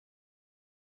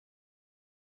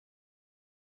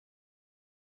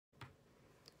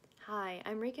Hi,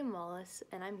 I'm Reagan Wallace,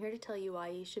 and I'm here to tell you why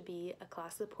you should be a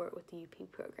class support with the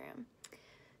UP program.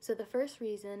 So the first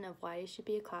reason of why you should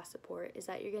be a class support is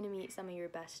that you're going to meet some of your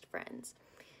best friends.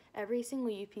 Every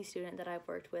single UP student that I've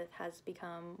worked with has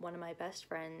become one of my best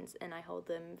friends, and I hold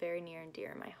them very near and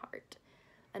dear in my heart.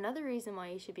 Another reason why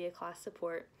you should be a class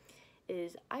support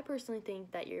is I personally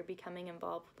think that you're becoming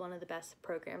involved with one of the best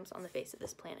programs on the face of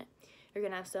this planet. You're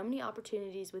going to have so many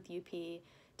opportunities with UP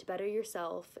to better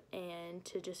yourself and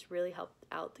to just really help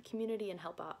out the community and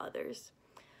help out others.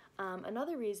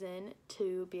 Another reason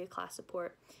to be a class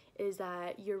support is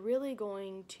that you're really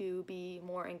going to be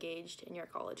more engaged in your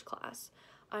college class.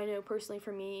 I know personally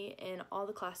for me, in all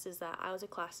the classes that I was a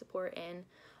class support in,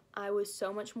 I was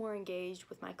so much more engaged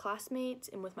with my classmates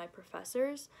and with my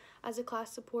professors as a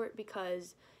class support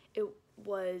because it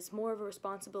was more of a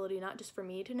responsibility not just for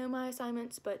me to know my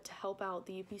assignments, but to help out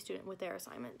the UP student with their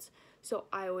assignments. So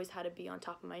I always had to be on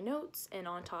top of my notes and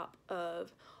on top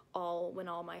of when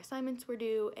all my assignments were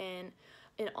due, and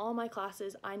in all my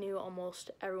classes I knew almost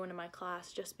everyone in my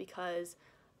class just because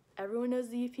everyone knows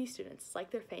the UP students. It's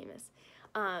like they're famous.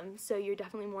 So you're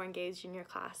definitely more engaged in your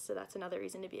class, so that's another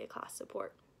reason to be a class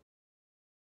support.